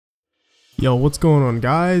Yo, what's going on,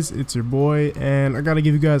 guys? It's your boy, and I gotta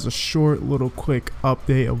give you guys a short little quick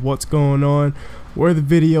update of what's going on, where the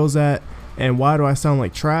video's at, and why do I sound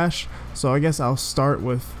like trash. So I guess I'll start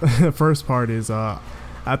with the first part is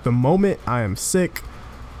at the moment I am sick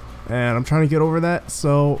and I'm trying to get over that,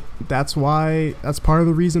 so that's part of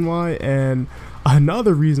the reason why. And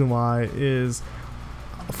another reason why is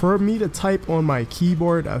for me to type on my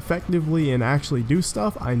keyboard effectively and actually do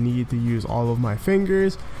stuff, I need to use all of my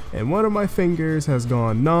fingers, and one of my fingers has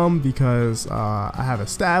gone numb because I have a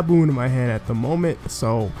stab wound in my hand at the moment,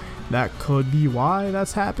 so that could be why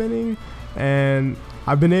that's happening. And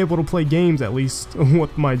I've been able to play games at least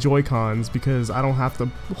with my Joy-Cons because I don't have to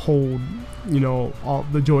hold, you know, all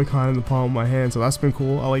the Joy-Con in the palm of my hand, so that's been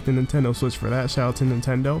cool. I like the Nintendo Switch for that. Shout out to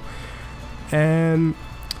Nintendo. And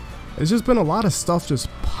it's just been a lot of stuff just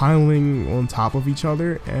piling on top of each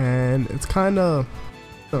other, and it's kind of,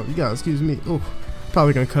 oh, you guys, excuse me. Oh,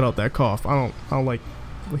 probably gonna cut out that cough. I don't like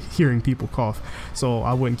hearing people cough, so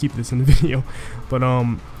I wouldn't keep this in the video. But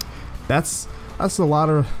that's a lot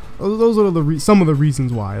of, those are some of the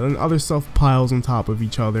reasons why, and other stuff piles on top of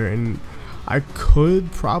each other. And I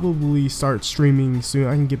could probably start streaming soon.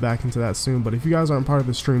 I can get back into that soon, but if you guys aren't part of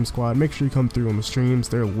the stream squad, make sure you come through on the streams.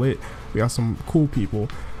 They're lit. We got some cool people.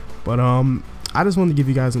 But I just wanted to give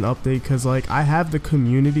you guys an update because, like, I have the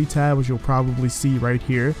community tab, which you'll probably see right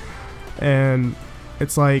here, and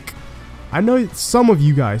it's like, I know some of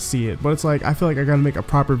you guys see it, but it's like, I feel like I gotta make a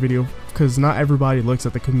proper video because not everybody looks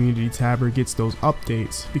at the community tab or gets those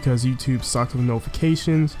updates because YouTube sucks with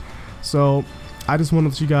notifications. So I just want to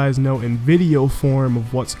let you guys know in video form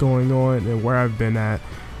of what's going on and where I've been at,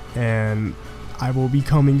 and I will be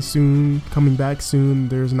coming back soon.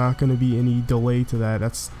 There's not going to be any delay to that.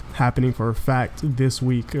 That's happening for a fact this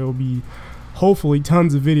week. It'll be hopefully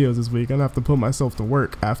tons of videos this week. I'm gonna have to put myself to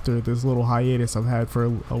work after this little hiatus I've had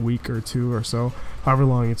for a week or two or so, however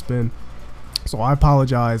long it's been. So I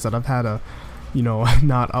apologize that I've had to, you know,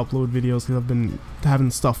 not upload videos because I've been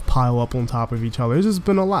having stuff pile up on top of each other. There's just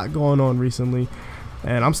been a lot going on recently,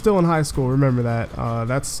 and I'm still in high school. Remember that.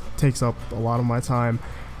 That takes up a lot of my time,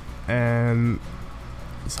 and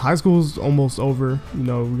high school's almost over. You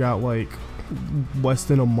know, we got like less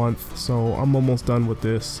than a month, so I'm almost done with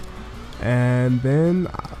this. And then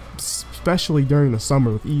especially during the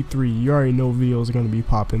summer with E3, you already know videos are going to be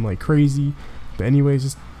popping like crazy. But anyways,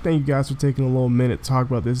 just thank you guys for taking a little minute to talk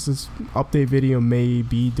about this. This update video may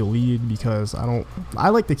be deleted because I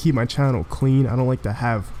like to keep my channel clean. I don't like to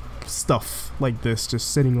have stuff like this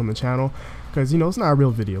just sitting on the channel because, you know, it's not a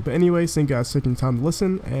real video. But anyways, thank you guys for taking time to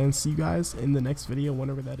listen, and see you guys in the next video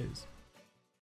whenever that is.